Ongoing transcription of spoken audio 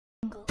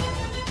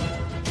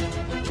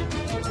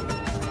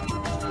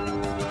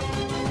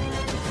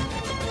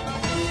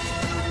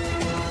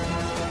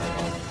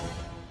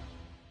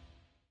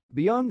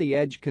Beyond the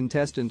Edge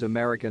contestant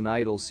American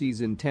Idol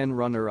Season 10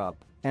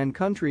 runner-up and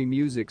country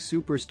music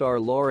superstar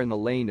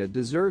Alaina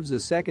deserves a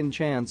second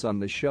chance on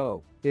the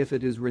show if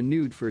it is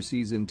renewed for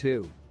Season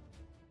 2.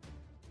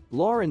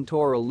 Lauren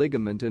tore a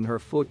ligament in her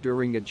foot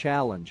during a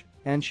challenge,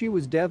 and she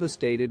was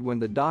devastated when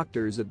the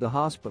doctors at the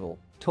hospital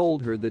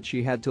told her that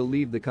she had to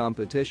leave the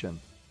competition.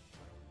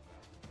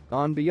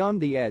 On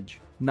Beyond the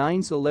Edge,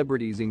 9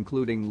 celebrities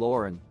including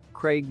Lauren,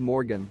 Craig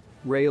Morgan,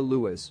 Rhea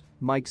Lewis,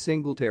 Mike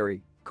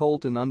Singletary,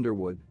 Colton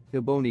Underwood,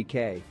 Ebony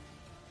K.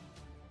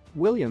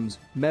 Williams,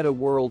 Meta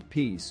World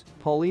Peace,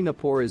 Paulina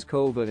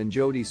Porizkova and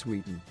Jodie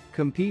Sweetin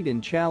compete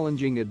in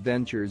challenging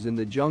adventures in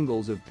the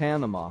jungles of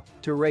Panama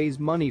to raise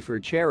money for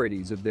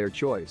charities of their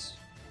choice.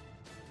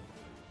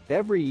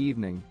 Every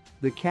evening,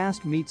 the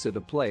cast meets at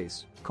a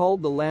place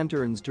called the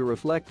Lanterns to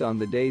reflect on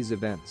the day's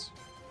events.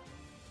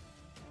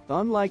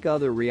 Unlike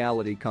other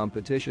reality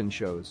competition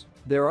shows,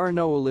 there are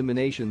no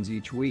eliminations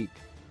each week.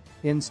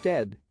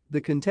 Instead,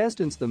 the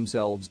contestants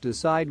themselves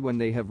decide when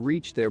they have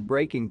reached their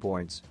breaking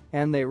points,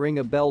 and they ring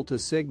a bell to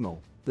signal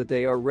that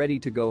they are ready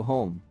to go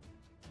home.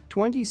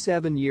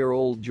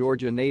 27-year-old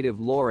Georgia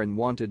native Lauren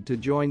wanted to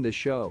join the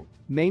show,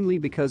 mainly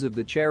because of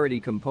the charity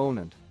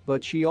component,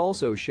 but she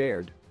also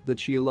shared that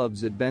she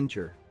loves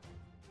adventure.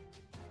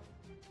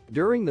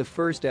 During the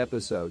first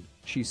episode,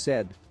 she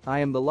said, "I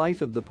am the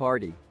life of the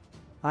party.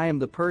 I am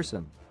the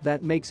person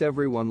that makes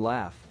everyone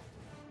laugh.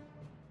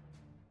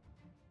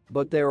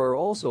 But there are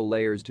also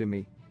layers to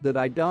me that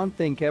I don't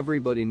think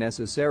everybody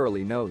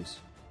necessarily knows.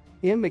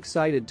 I'm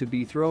excited to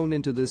be thrown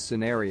into this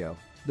scenario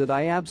that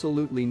I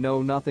absolutely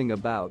know nothing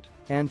about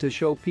and to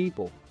show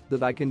people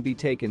that I can be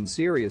taken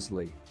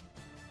seriously."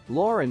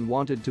 Lauren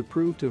wanted to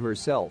prove to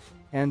herself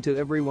and to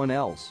everyone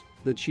else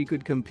that she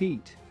could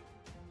compete.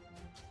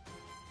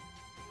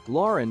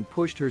 Lauren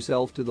pushed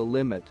herself to the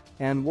limit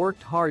and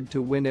worked hard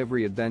to win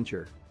every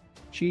adventure.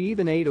 She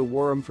even ate a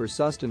worm for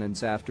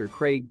sustenance after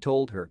Craig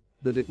told her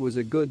that it was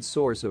a good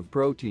source of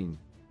protein.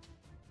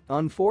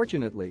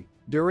 Unfortunately,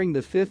 during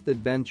the 5th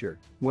adventure,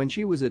 when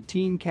she was a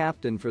team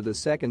captain for the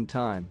second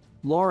time,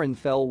 Lauren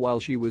fell while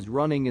she was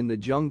running in the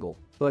jungle,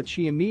 but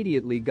she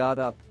immediately got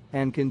up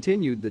and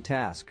continued the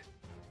task.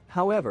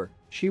 However,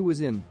 she was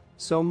in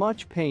so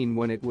much pain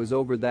when it was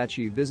over that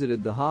she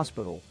visited the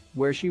hospital,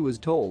 where she was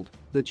told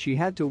that she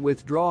had to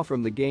withdraw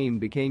from the game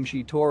because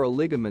she tore a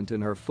ligament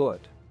in her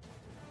foot.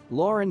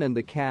 Lauren and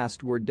the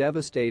cast were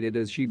devastated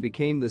as she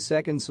became the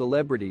second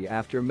celebrity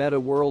after Meta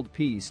World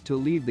Peace to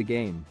leave the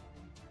game.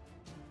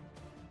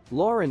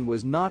 Lauren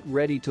was not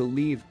ready to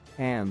leave,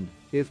 and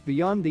if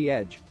Beyond the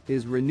Edge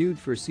is renewed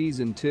for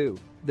Season 2,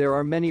 there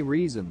are many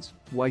reasons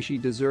why she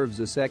deserves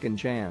a second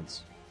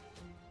chance.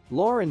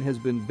 Lauren has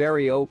been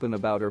very open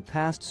about her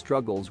past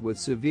struggles with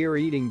severe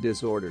eating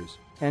disorders,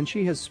 and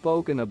she has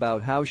spoken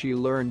about how she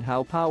learned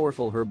how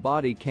powerful her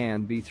body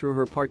can be through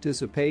her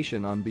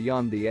participation on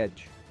Beyond the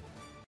Edge.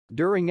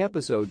 During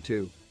episode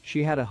 2,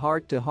 she had a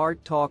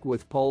heart-to-heart talk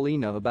with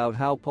Paulina about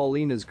how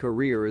Paulina's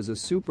career as a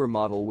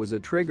supermodel was a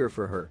trigger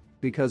for her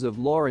because of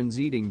Lauren's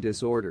eating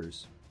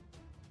disorders.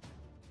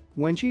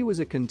 When she was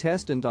a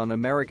contestant on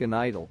American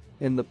Idol,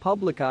 in the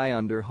public eye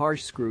under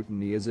harsh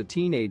scrutiny as a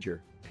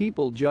teenager,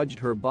 people judged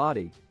her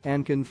body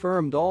and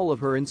confirmed all of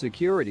her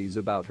insecurities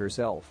about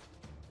herself.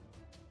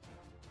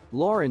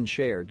 Lauren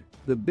shared,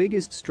 "The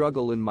biggest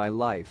struggle in my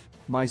life,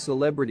 my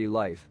celebrity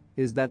life,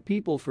 is that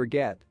people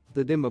forget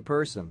that I'm a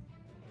person.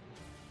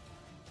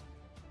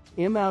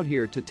 I'm out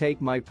here to take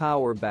my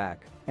power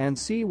back and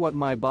see what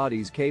my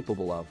body's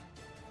capable of."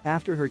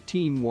 After her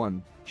team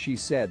won, she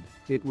said,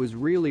 "It was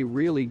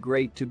really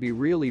great to be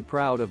really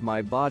proud of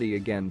my body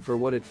again for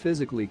what it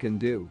physically can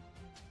do.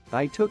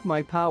 I took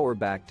my power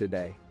back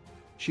today."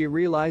 She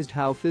realized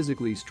how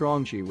physically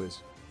strong she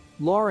was.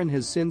 Lauren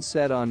has since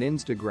said on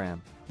Instagram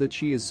that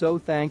she is so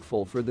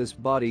thankful for this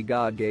body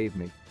God gave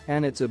me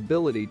and its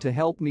ability to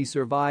help me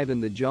survive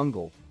in the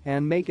jungle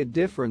and make a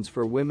difference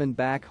for women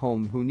back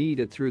home who need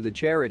it through the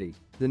charity,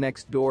 the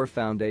Next Door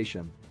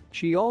Foundation.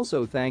 She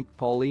also thanked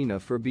Paulina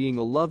for being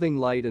a loving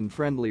light and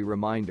friendly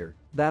reminder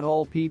that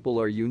all people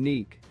are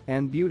unique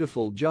and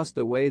beautiful just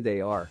the way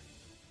they are.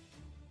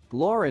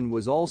 Lauren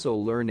was also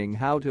learning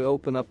how to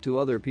open up to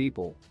other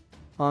people.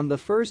 On the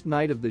first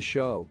night of the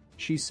show,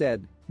 she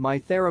said, "My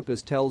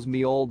therapist tells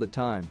me all the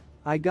time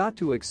I got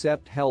to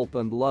accept help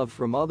and love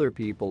from other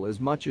people as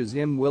much as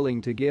I'm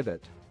willing to give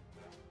it."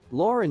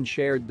 Lauren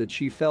shared that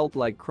she felt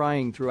like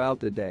crying throughout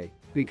the day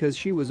because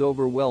she was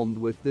overwhelmed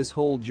with this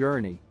whole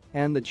journey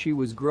and that she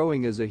was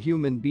growing as a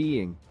human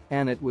being,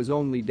 and it was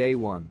only day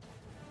 1.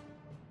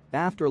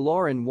 After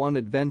Lauren won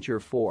Adventure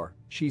 4,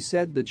 she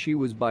said that she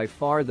was by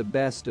far the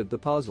best at the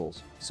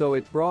puzzles, so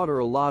it brought her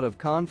a lot of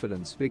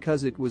confidence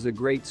because it was a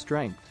great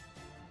strength.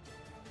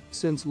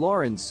 Since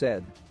Lauren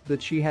said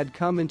that she had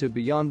come into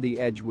Beyond the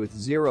Edge with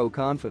zero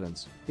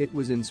confidence, it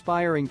was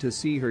inspiring to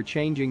see her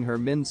changing her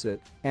mindset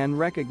and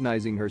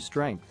recognizing her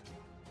strength.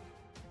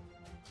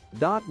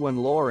 When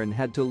Lauren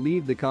had to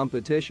leave the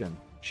competition,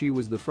 she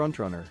was the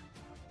frontrunner.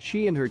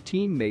 She and her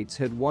teammates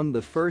had won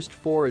the first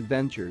 4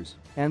 adventures,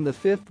 and the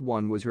 5th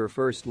one was her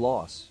first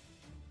loss.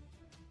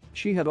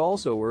 She had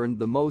also earned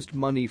the most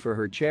money for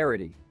her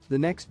charity, the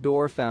Next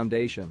Door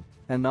Foundation,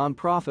 a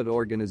non-profit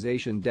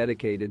organization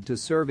dedicated to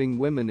serving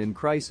women in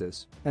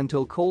crisis,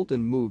 until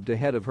Colton moved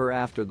ahead of her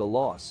after the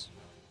loss.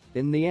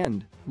 In the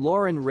end,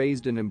 Lauren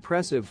raised an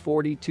impressive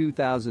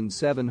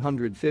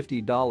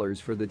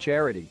 $42,750 for the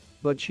charity,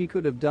 but she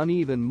could have done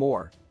even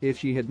more if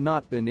she had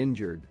not been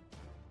injured.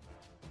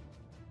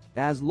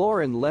 As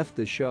Lauren left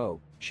the show,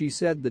 she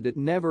said that it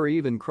never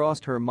even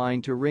crossed her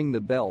mind to ring the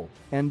bell,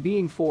 and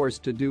being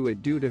forced to do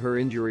it due to her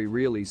injury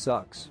really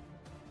sucks.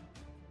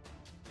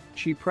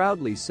 She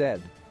proudly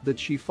said that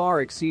she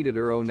far exceeded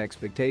her own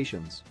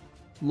expectations.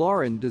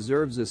 Lauren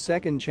deserves a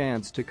second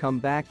chance to come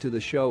back to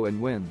the show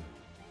and win.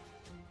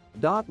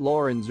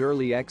 Lauren's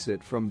early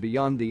exit from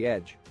Beyond the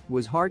Edge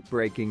was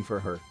heartbreaking for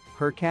her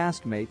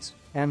castmates,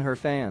 and her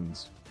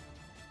fans.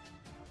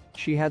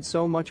 She had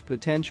so much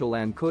potential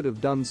and could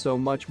have done so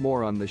much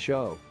more on the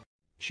show.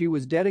 She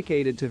was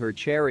dedicated to her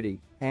charity,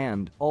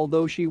 and,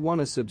 although she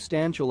won a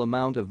substantial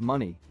amount of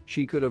money,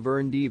 she could have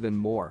earned even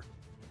more.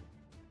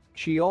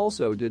 She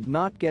also did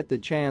not get the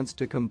chance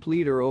to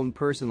complete her own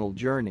personal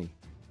journey.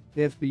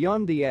 If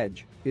Beyond the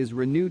Edge is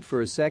renewed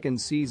for a second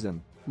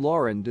season,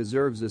 Lauren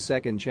deserves a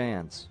second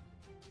chance.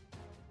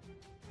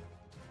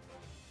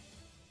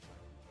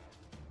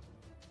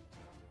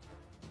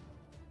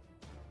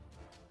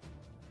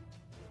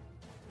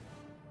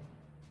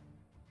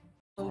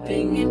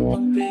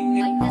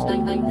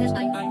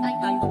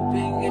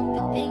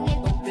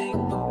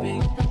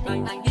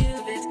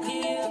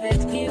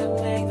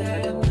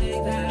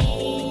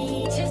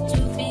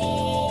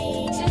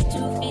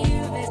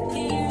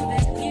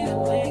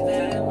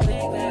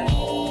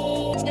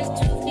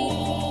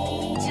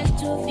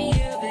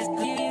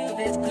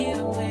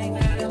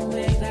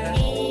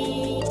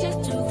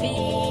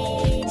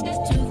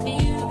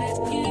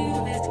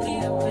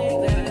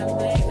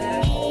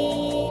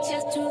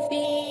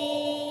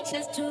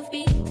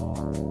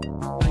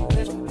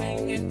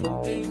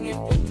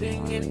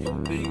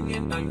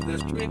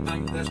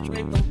 I'm the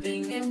strip,